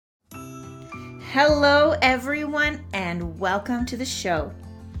Hello, everyone, and welcome to the show.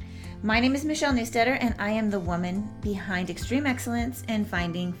 My name is Michelle Neustetter, and I am the woman behind Extreme Excellence and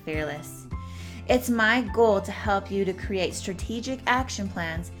Finding Fearless. It's my goal to help you to create strategic action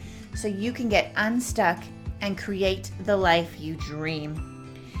plans so you can get unstuck and create the life you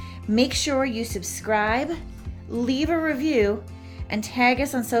dream. Make sure you subscribe, leave a review, and tag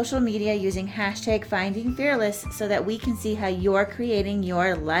us on social media using hashtag Finding Fearless so that we can see how you're creating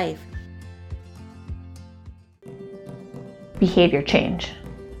your life. Behavior change.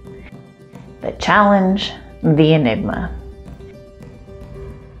 The challenge, the enigma.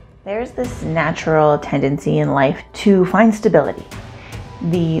 There's this natural tendency in life to find stability.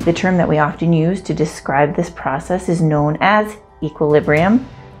 The term that we often use to describe this process is known as equilibrium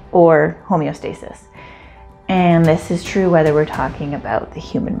or homeostasis. And this is true whether we're talking about the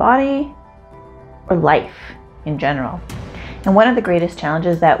human body or life in general. And one of the greatest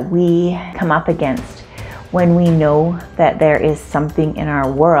challenges that we come up against when we know that there is something in our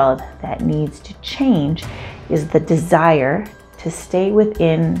world that needs to change is the desire to stay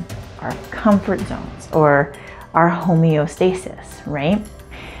within our comfort zones or our homeostasis, right?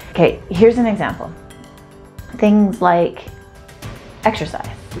 Okay, here's an example. Things like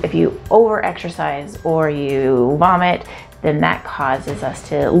exercise. If you over-exercise or you vomit, then that causes us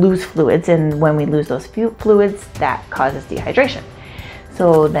to lose fluids, and when we lose those fluids, that causes dehydration.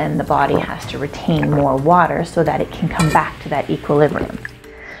 So then the body has to retain more water so that it can come back to that equilibrium.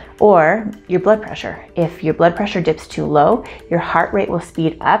 Or your blood pressure. If your blood pressure dips too low, your heart rate will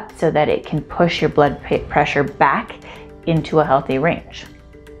speed up so that it can push your blood pressure back into a healthy range.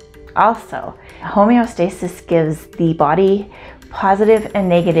 Also, homeostasis gives the body positive and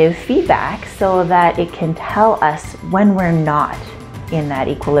negative feedback so that it can tell us when we're not in that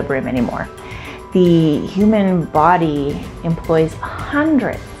equilibrium anymore. The human body employs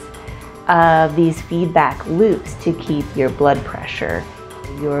hundreds of these feedback loops to keep your blood pressure,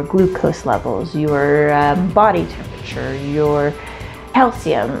 your glucose levels, your body temperature, your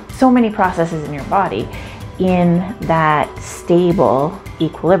calcium, so many processes in your body in that stable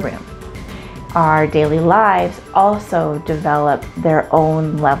equilibrium. Our daily lives also develop their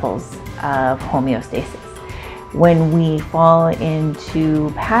own levels of homeostasis. When we fall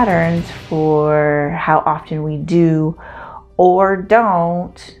into patterns for how often we do or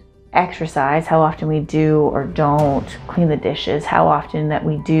don't exercise, how often we do or don't clean the dishes, how often that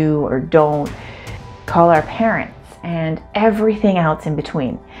we do or don't call our parents, and everything else in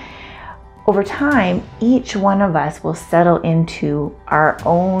between. Over time, each one of us will settle into our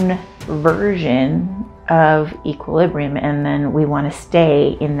own version of equilibrium, and then we want to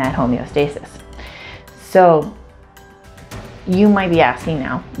stay in that homeostasis. So you might be asking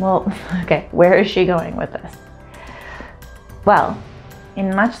now, well, okay, where is she going with this? Well,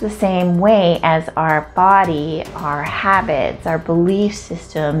 in much the same way as our body, our habits, our belief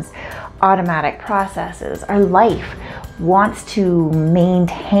systems, automatic processes, our life wants to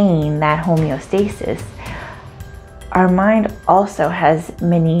maintain that homeostasis, our mind also has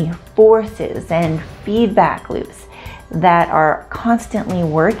many forces and feedback loops that are constantly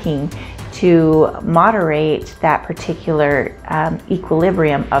working to moderate that particular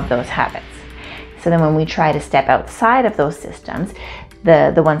equilibrium of those habits. So then when we try to step outside of those systems,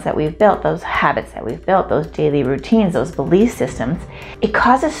 the ones that we've built, those habits that we've built, those daily routines, those belief systems, it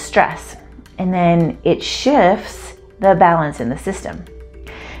causes stress, and then it shifts the balance in the system.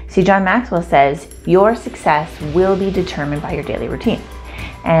 See, John Maxwell says, your success will be determined by your daily routine.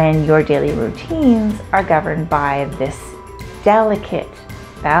 And your daily routines are governed by this delicate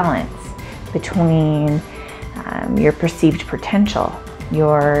balance between your perceived potential,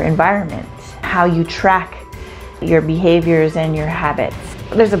 your environment, how you track your behaviors and your habits.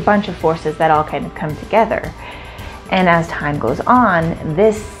 There's a bunch of forces that all kind of come together. And as time goes on,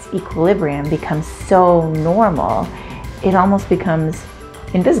 this equilibrium becomes so normal, it almost becomes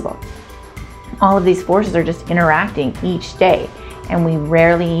invisible. All of these forces are just interacting each day, and we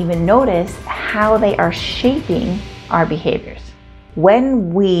rarely even notice how they are shaping our behaviors.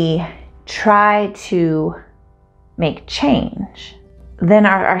 When we try to make change, then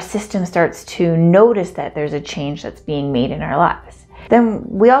our system starts to notice that there's a change that's being made in our lives. Then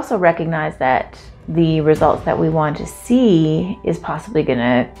we also recognize that the results that we want to see is possibly going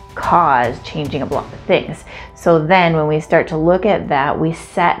to cause changing a lot of things. So then when we start to look at that, we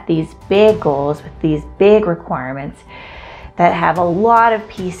set these big goals with these big requirements that have a lot of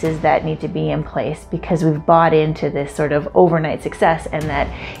pieces that need to be in place because we've bought into this sort of overnight success, and that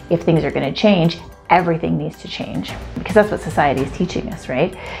if things are going to change, everything needs to change, because that's what society is teaching us,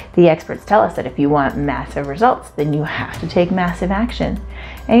 right? The experts tell us that if you want massive results, then you have to take massive action.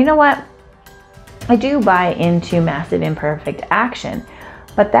 And you know what? I do buy into massive imperfect action,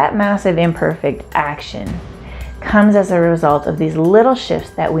 but that massive imperfect action comes as a result of these little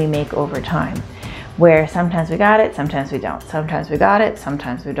shifts that we make over time, where sometimes we got it, sometimes we don't. Sometimes we got it,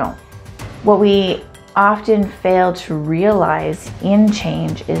 sometimes we don't. What we often fail to realize in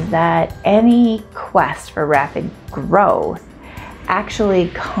change is that any quest for rapid growth actually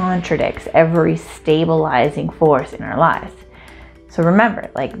contradicts every stabilizing force in our lives. So remember,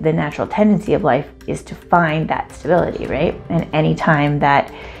 like, the natural tendency of life is to find that stability, right? And anytime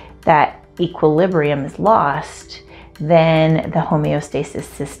that equilibrium is lost, then the homeostasis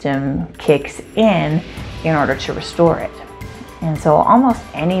system kicks in order to restore it. And so almost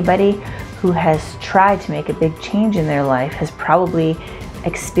anybody who has tried to make a big change in their life has probably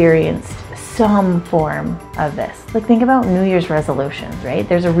experienced some form of this. Like, think about New Year's resolutions, right?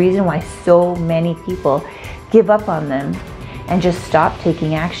 There's a reason why so many people give up on them and just stop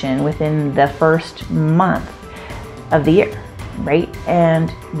taking action within the first month of the year, right?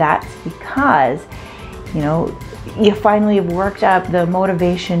 And that's because, you finally have worked up the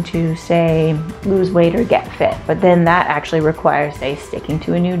motivation to, say, lose weight or get fit, but then that actually requires, say, sticking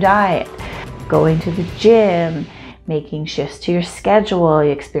to a new diet, going to the gym, making shifts to your schedule,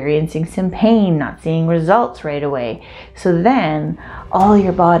 experiencing some pain, not seeing results right away. So then all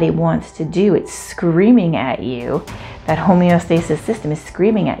your body wants to do, it's screaming at you, that homeostasis system is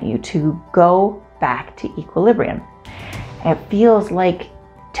screaming at you to go back to equilibrium. It feels like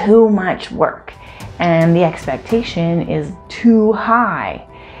too much work, and the expectation is too high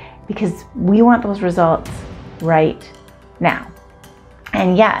because we want those results right now.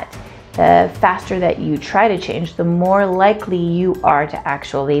 And yet, the faster that you try to change, the more likely you are to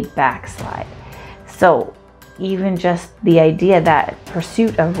actually backslide. So even just the idea that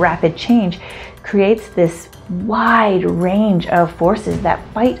pursuit of rapid change creates this wide range of forces that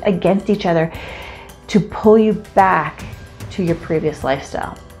fight against each other to pull you back to your previous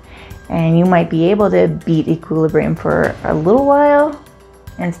lifestyle. And you might be able to beat equilibrium for a little while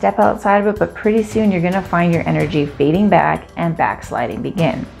and step outside of it, but pretty soon you're going to find your energy fading back and backsliding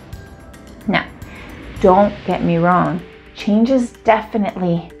begin. Now, don't get me wrong, change is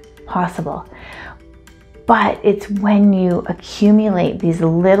definitely possible, but it's when you accumulate these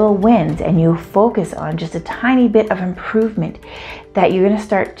little wins and you focus on just a tiny bit of improvement that you're going to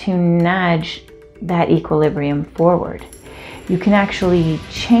start to nudge that equilibrium forward. You can actually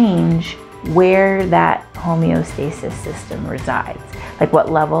change where that homeostasis system resides, like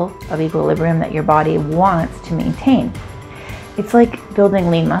what level of equilibrium that your body wants to maintain. It's like building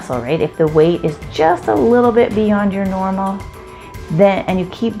lean muscle, right? If the weight is just a little bit beyond your normal, then, and you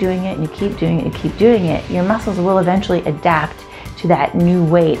keep doing it and you keep doing it and you keep doing it, your muscles will eventually adapt to that new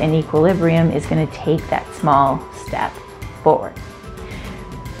weight, and equilibrium is going to take that small step forward.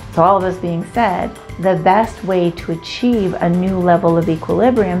 So all of this being said, the best way to achieve a new level of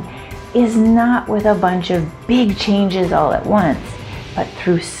equilibrium is not with a bunch of big changes all at once, but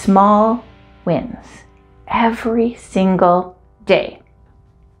through small wins every single day.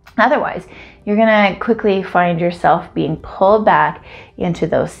 Otherwise, you're going to quickly find yourself being pulled back into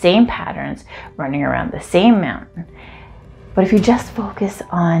those same patterns, running around the same mountain. But if you just focus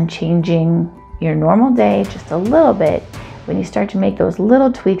on changing your normal day just a little bit, when you start to make those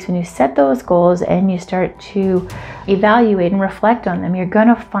little tweaks, when you set those goals and you start to evaluate and reflect on them, you're going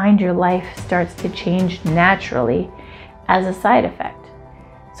to find your life starts to change naturally as a side effect.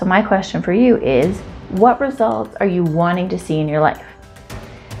 So my question for you is, what results are you wanting to see in your life?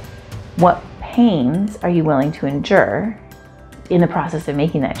 What pains are you willing to endure in the process of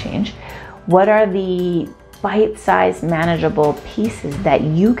making that change? What are the bite-sized, manageable pieces that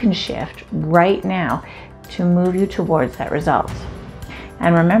you can shift right now to move you towards that result?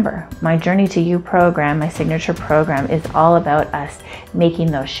 And remember, my Journey to You program, my signature program, is all about us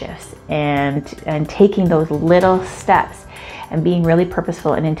making those shifts and taking those little steps and being really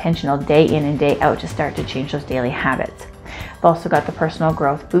purposeful and intentional day in and day out to start to change those daily habits. I've also got the Personal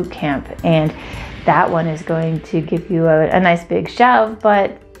Growth Bootcamp, and that one is going to give you a nice big shove,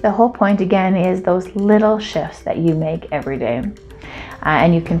 but the whole point again is those little shifts that you make every day.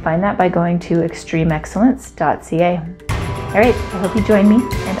 And you can find that by going to extremeexcellence.ca. All right, I hope you join me,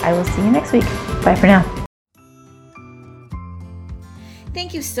 and I will see you next week. Bye for now.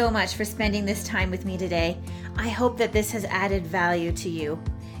 Thank you so much for spending this time with me today. I hope that this has added value to you.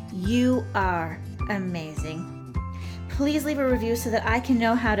 You are amazing. Please leave a review so that I can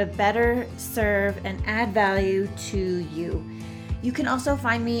know how to better serve and add value to you. You can also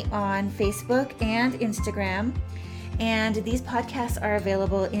find me on Facebook and Instagram, and these podcasts are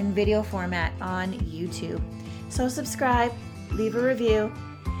available in video format on YouTube. So subscribe, leave a review,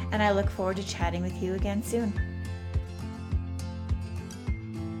 and I look forward to chatting with you again soon.